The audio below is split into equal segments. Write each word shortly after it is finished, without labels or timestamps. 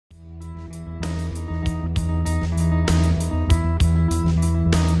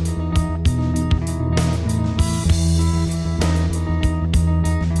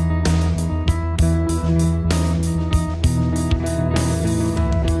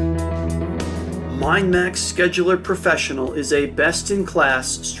Minemax Scheduler Professional is a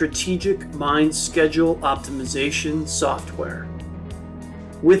best-in-class strategic mine schedule optimization software.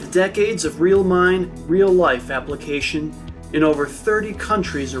 With decades of real mine, real-life application in over 30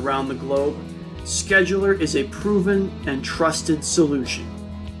 countries around the globe, Scheduler is a proven and trusted solution.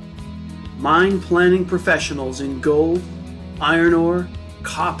 Mine planning professionals in gold, iron ore,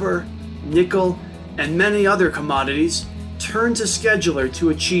 copper, nickel, and many other commodities turn to Scheduler to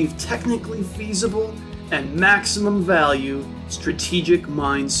achieve technically feasible and maximum value strategic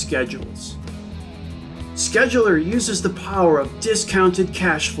mine schedules. Scheduler uses the power of discounted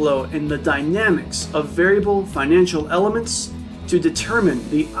cash flow and the dynamics of variable financial elements to determine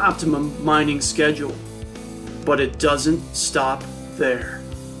the optimum mining schedule. But it doesn't stop there.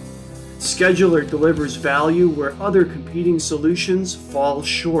 Scheduler delivers value where other competing solutions fall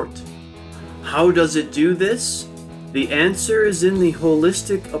short. How does it do this? The answer is in the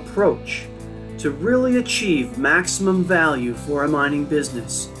holistic approach. To really achieve maximum value for a mining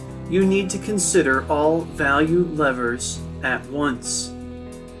business, you need to consider all value levers at once.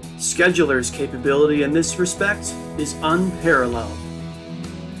 Scheduler's capability in this respect is unparalleled.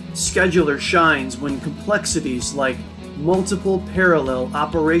 Scheduler shines when complexities like multiple parallel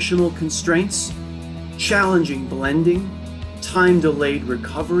operational constraints, challenging blending, time-delayed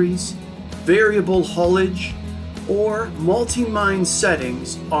recoveries, variable haulage, or multi-mine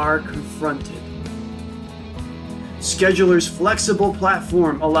settings are confronted. Scheduler's flexible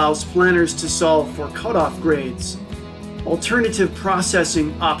platform allows planners to solve for cutoff grades, alternative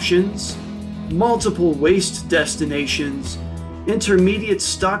processing options, multiple waste destinations, intermediate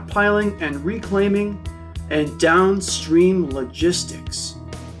stockpiling and reclaiming, and downstream logistics.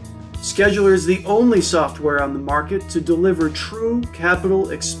 Scheduler is the only software on the market to deliver true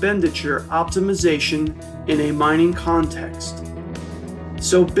capital expenditure optimization in a mining context.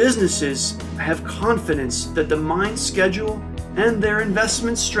 So businesses have confidence that the mine schedule and their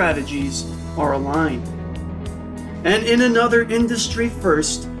investment strategies are aligned. And in another industry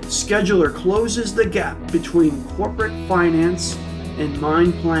first, Scheduler closes the gap between corporate finance and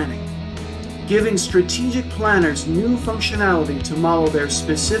mine planning, giving strategic planners new functionality to model their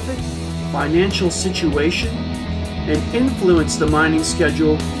specific financial situation and influence the mining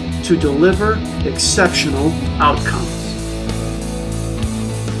schedule to deliver exceptional outcomes.